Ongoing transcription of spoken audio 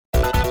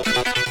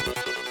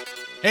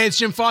Hey, it's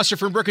Jim Foster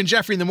from Brooke and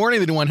Jeffrey in the morning,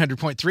 the new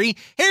 100.3.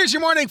 Here's your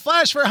morning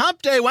flash for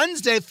Hump Day,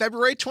 Wednesday,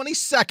 February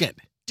 22nd.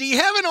 Do you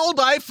have an old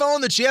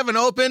iPhone that you haven't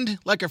opened,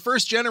 like a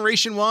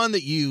first-generation one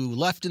that you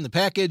left in the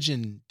package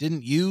and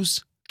didn't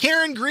use?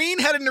 Karen Green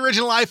had an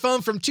original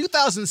iPhone from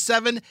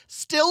 2007,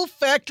 still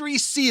factory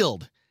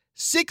sealed,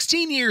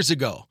 16 years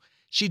ago.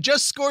 She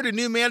just scored a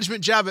new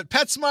management job at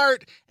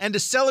PetSmart, and to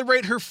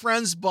celebrate, her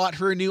friends bought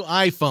her a new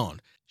iPhone.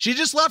 She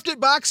just left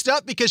it boxed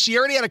up because she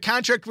already had a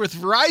contract with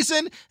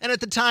Verizon, and at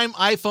the time,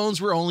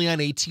 iPhones were only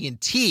on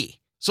AT&T.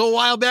 So a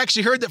while back,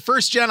 she heard that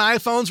first-gen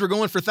iPhones were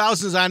going for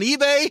thousands on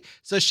eBay,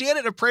 so she had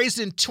it appraised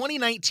in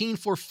 2019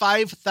 for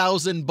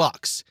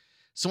 $5,000.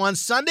 So on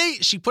Sunday,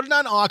 she put it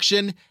on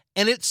auction,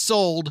 and it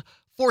sold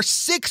for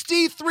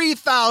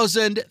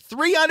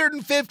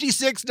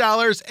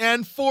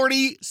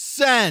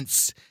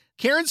 $63,356.40.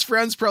 Karen's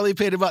friends probably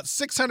paid about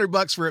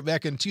 $600 for it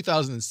back in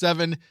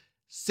 2007,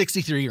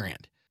 $63,000.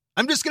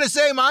 I'm just going to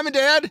say, Mom and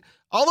Dad,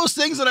 all those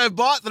things that I've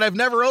bought that I've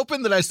never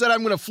opened that I said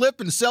I'm going to flip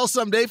and sell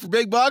someday for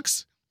big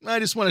bucks, I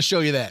just want to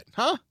show you that,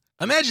 huh?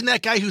 Imagine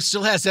that guy who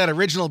still has that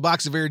original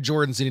box of Air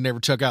Jordans that he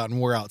never took out and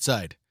wore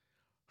outside.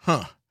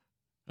 Huh.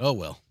 Oh,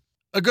 well.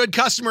 A good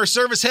customer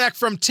service hack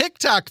from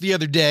TikTok the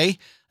other day.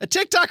 A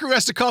TikToker who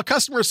has to call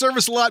customer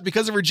service a lot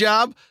because of her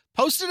job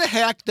posted a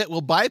hack that will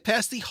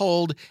bypass the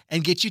hold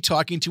and get you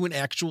talking to an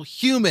actual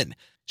human.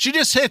 She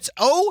just hits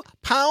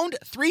 £pound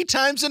 3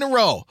 times in a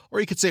row. Or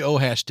you could say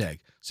hashtag.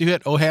 So you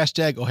hit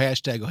hashtag,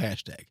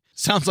 hashtag.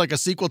 Sounds like a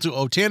sequel to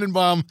O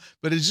Tannenbaum,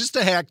 but it's just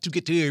a hack to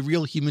get to a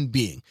real human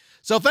being.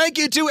 So thank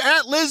you to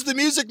 @Liz, the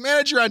music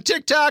manager on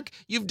TikTok.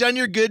 You've done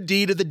your good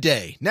deed of the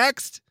day.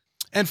 Next.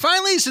 And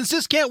finally, since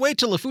this can't wait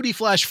till the Foodie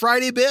Flash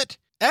Friday bit,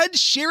 Ed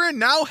Sheeran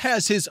now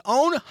has his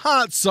own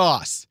hot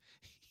sauce.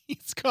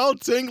 It's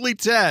called Tingly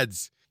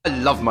Ted's. I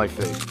love my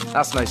food,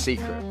 that's no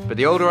secret, but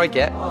the older I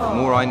get, the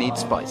more I need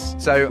spice.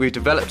 So we've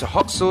developed a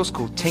hot sauce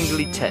called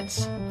Tingly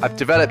Ted's. I've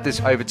developed this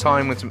over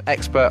time with some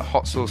expert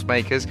hot sauce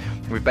makers.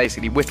 We've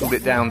basically whittled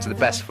it down to the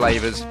best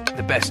flavours,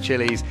 the best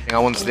chilies. I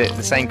wanted it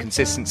the same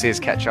consistency as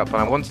ketchup, and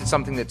I wanted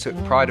something that took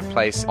pride of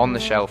place on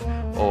the shelf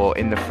or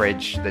in the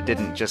fridge that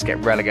didn't just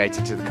get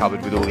relegated to the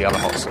cupboard with all the other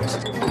hot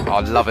sauces. I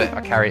love it,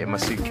 I carry it in my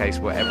suitcase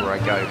wherever I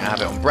go. I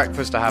have it on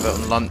breakfast, I have it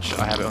on lunch,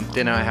 I have it on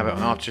dinner, I have it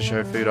on after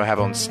show food, I have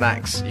it on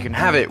snacks. You can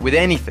have it with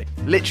anything,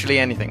 literally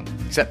anything,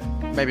 except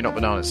maybe not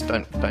bananas.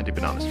 Don't do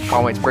bananas.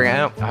 Can't wait to bring it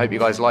out. I hope you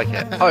guys like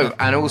it. Oh,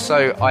 and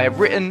also I have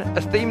written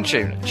a theme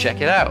tune.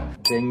 Check it out.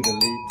 Tingly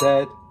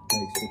Ted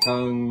makes the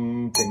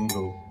tongue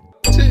tingle.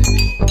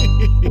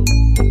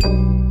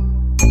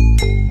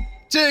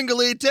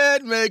 Tingly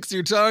Ted makes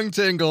your tongue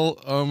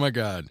tingle. Oh my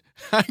God.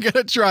 I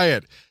gotta try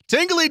it.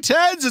 Tingly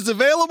Ted's is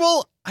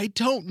available. I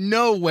don't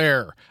know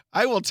where.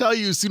 I will tell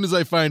you as soon as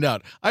I find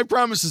out. I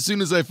promise as soon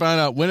as I find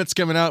out when it's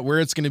coming out, where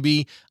it's going to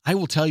be, I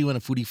will tell you on a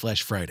Foodie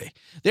Flash Friday.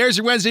 There's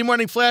your Wednesday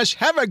morning flash.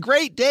 Have a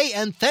great day,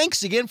 and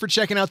thanks again for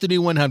checking out the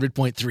new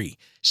 100.3.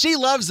 She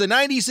loves the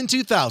 90s and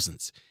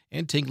 2000s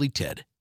and Tingly Ted.